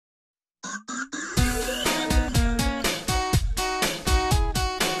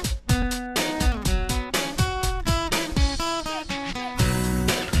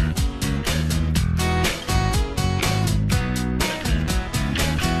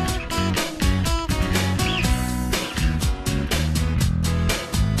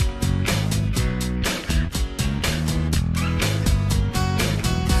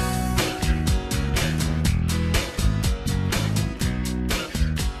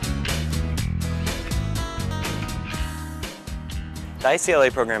The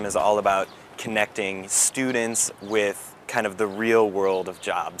ICLA program is all about connecting students with kind of the real world of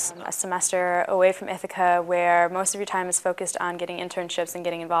jobs. A semester away from Ithaca where most of your time is focused on getting internships and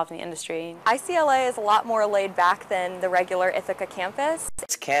getting involved in the industry. ICLA is a lot more laid back than the regular Ithaca campus.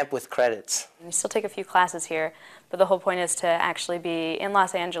 It's camp with credits. We still take a few classes here, but the whole point is to actually be in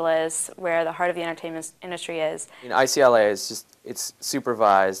Los Angeles where the heart of the entertainment industry is. ICLA is just, it's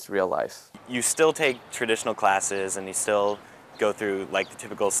supervised real life. You still take traditional classes and you still go through like the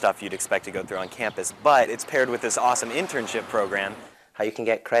typical stuff you'd expect to go through on campus, but it's paired with this awesome internship program. How you can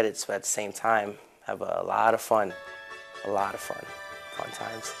get credits, but at the same time have a lot of fun. Fun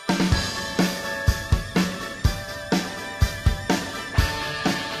times.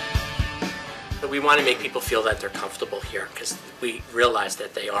 We want to make people feel that they're comfortable here because we realize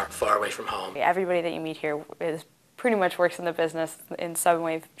that they are far away from home. Everybody that you meet here is pretty much works in the business in some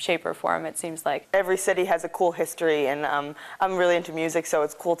way, shape, or form, it seems like. Every city has a cool history, and I'm really into music, so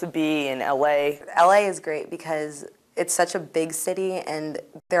it's cool to be in LA. LA is great because it's such a big city, and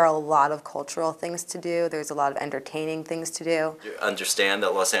there are a lot of cultural things to do. There's a lot of entertaining things to do. You understand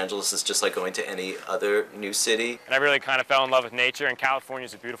that Los Angeles is just like going to any other new city. And I really kind of fell in love with nature, and California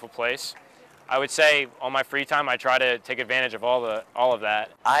is a beautiful place. I would say on my free time I try to take advantage of all of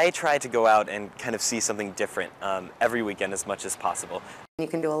that. I try to go out and kind of see something different every weekend as much as possible. You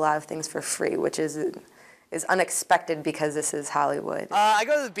can do a lot of things for free, which is unexpected because this is Hollywood. I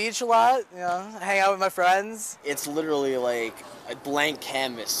go to the beach a lot, hang out with my friends. It's literally like a blank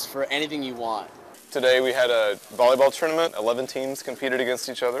canvas for anything you want. Today we had a volleyball tournament. 11 teams competed against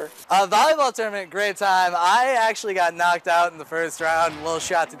each other. Volleyball tournament, great time. I actually got knocked out in the first round, a little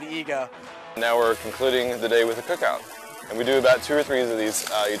shot to the ego. Now we're concluding the day with a cookout. And we do about 2 or 3 of these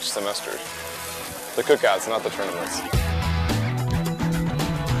each semester. The cookouts, not the tournaments.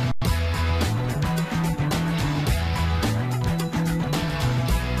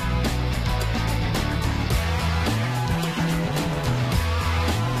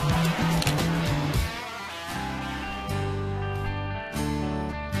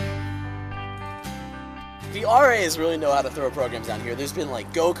 The RAs really know how to throw programs down here. There's been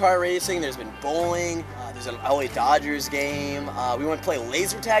like go-kart racing, there's been bowling, there's an LA Dodgers game. We went to play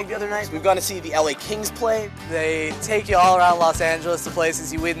laser tag the other night. We've gone to see the LA Kings play. They take you all around Los Angeles to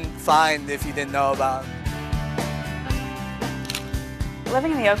places you wouldn't find if you didn't know about.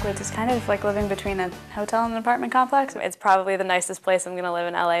 Living in the Oakwoods is kind of like living between a hotel and an apartment complex. It's probably the nicest place I'm going to live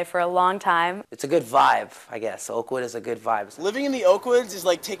in LA for a long time. It's a good vibe, I guess. Oakwood is a good vibe. Living in the Oakwoods is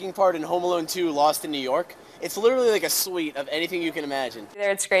like taking part in Home Alone 2 Lost in New York. It's literally like a suite of anything you can imagine.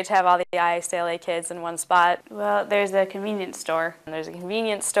 It's great to have all the ICLA kids in one spot. Well, there's a convenience store. There's a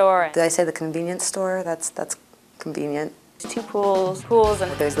convenience store. Did I say the convenience store? That's convenient. There's 2 pools,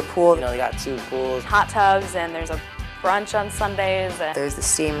 and there's the pool. They got 2 pools. Hot tubs, and there's a brunch on Sundays. There's the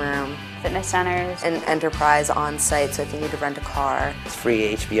steam room. Fitness centers. And Enterprise on site, so if you need to rent a car. It's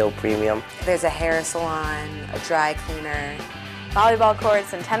free HBO Premium. There's a hair salon, a dry cleaner. Volleyball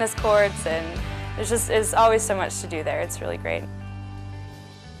courts and tennis courts, and there's always so much to do there. It's really great.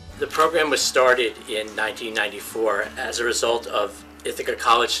 The program was started in 1994 as a result of Ithaca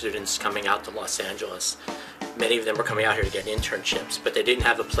college students coming out to Los Angeles. Many of them were coming out here to get internships, but they didn't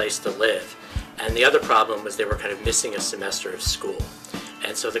have a place to live. And the other problem was they were kind of missing a semester of school.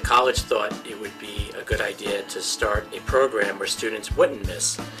 And so the college thought it would be a good idea to start a program where students wouldn't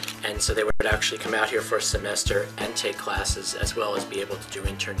miss. And so they would actually come out here for a semester and take classes, as well as be able to do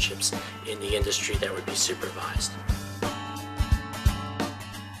internships in the industry that would be supervised.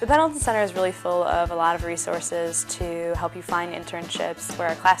 The Pendleton Center is really full of a lot of resources to help you find internships. Where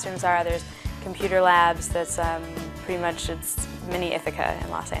our classrooms are, there's computer labs. That's pretty much, it's mini Ithaca in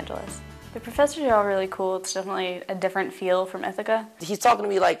Los Angeles. The professors are all really cool. It's definitely a different feel from Ithaca. He's talking to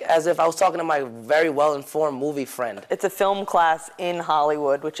me like as if I was talking to my very well-informed movie friend. It's a film class in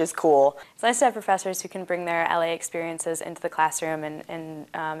Hollywood, which is cool. It's nice to have professors who can bring their LA experiences into the classroom and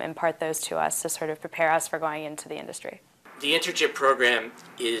impart those to us to sort of prepare us for going into the industry. The internship program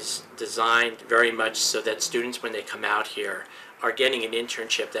is designed very much so that students, when they come out here, are getting an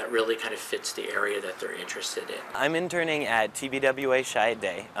internship that really kind of fits the area that they're interested in. I'm interning at TBWA Chiat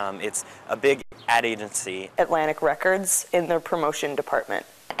Day. It's a big ad agency. Atlantic Records in their promotion department.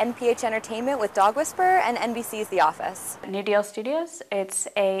 NPH Entertainment with Dog Whisperer, and NBC's The Office. New Deal Studios, it's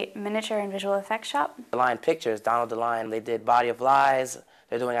a miniature and visual effects shop. DeLine Pictures, Donald DeLine, they did Body of Lies.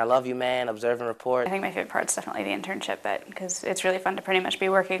 They're doing I Love You Man, Observe and Report. I think my favorite part's definitely the internship bit, because it's really fun to pretty much be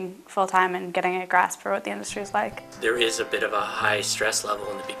working full-time and getting a grasp for what the industry is like. There is a bit of a high stress level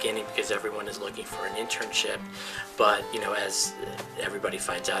in the beginning because everyone is looking for an internship, but you know, as everybody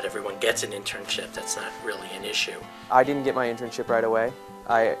finds out, everyone gets an internship. That's not really an issue. I didn't get my internship right away.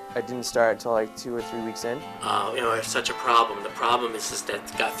 I didn't start until like 2 or 3 weeks in. You know, it's such a problem. The problem is that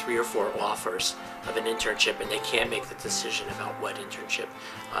they've got 3 or 4 offers of an internship and they can't make the decision about what internship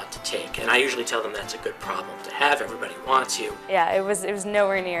to take. And I usually tell them that's a good problem to have. Everybody wants you. Yeah, it was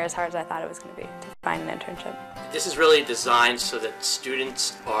nowhere near as hard as I thought it was going to be to find an internship. This is really designed so that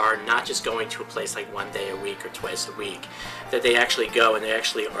students are not just going to a place like 1 day a week or twice a week, that they actually go and they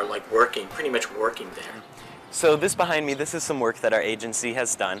actually are like working, pretty much working there. So this behind me, this is some work that our agency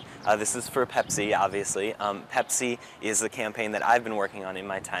has done. This is for Pepsi, obviously. Pepsi is the campaign that I've been working on in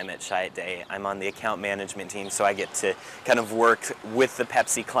my time at Chiat Day. I'm on the account management team, so I get to kind of work with the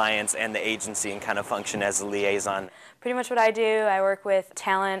Pepsi clients and the agency and kind of function as a liaison. Pretty much what I do, I work with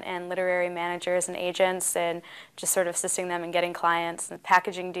talent and literary managers and agents and just sort of assisting them in getting clients and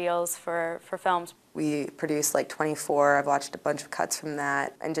packaging deals for films. We produce like 24, I've watched a bunch of cuts from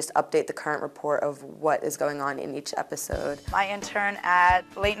that, and just update the current report of what is going on in each episode. I intern at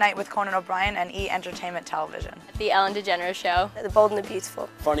Late Night with Conan O'Brien and E! Entertainment Television. The Ellen DeGeneres Show. The Bold and the Beautiful.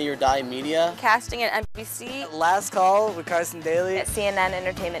 Funny or Die Media. Casting at NBC. Last Call with Carson Daly. At CNN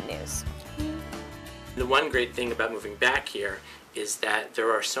Entertainment News. The one great thing about moving back here is that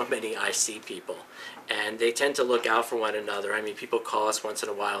there are so many IC people, and they tend to look out for one another. I mean, people call us once in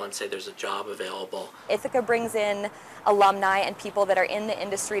a while and say there's a job available. Ithaca brings in alumni and people that are in the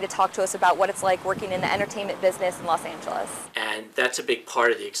industry to talk to us about what it's like working in the entertainment business in Los Angeles. And that's a big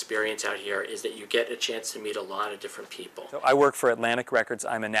part of the experience out here, is that you get a chance to meet a lot of different people. So I work for Atlantic Records.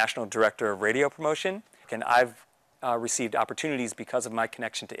 I'm a national director of radio promotion, and I've received opportunities because of my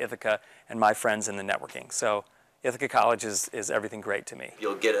connection to Ithaca and my friends in the networking. So Ithaca College is everything great to me.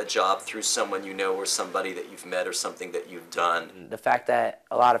 You'll get a job through someone you know or somebody that you've met or something that you've done. The fact that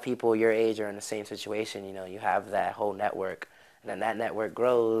a lot of people your age are in the same situation, you know, you have that whole network, and then that network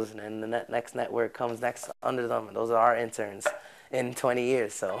grows, and then the next network comes next under them, and those are our interns in 20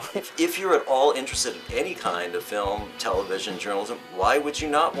 years, so. If you're at all interested in any kind of film, television, journalism, why would you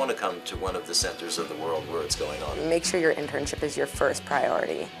not want to come to one of the centers of the world where it's going on? Make sure your internship is your first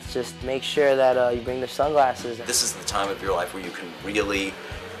priority. Just make sure that you bring the sunglasses. This is the time of your life where you can really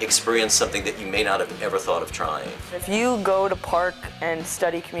experience something that you may not have ever thought of trying. If you go to Park and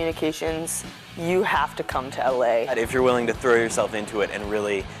study communications, you have to come to LA. If you're willing to throw yourself into it and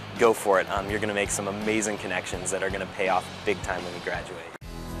really go for it, you're going to make some amazing connections that are going to pay off big time when you graduate.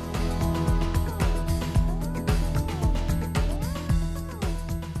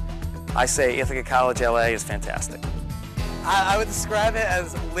 I say Ithaca College LA is fantastic. I would describe it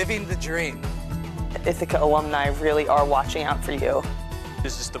as living the dream. Ithaca alumni really are watching out for you.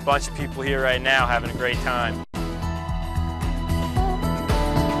 There's just a bunch of people here right now having a great time.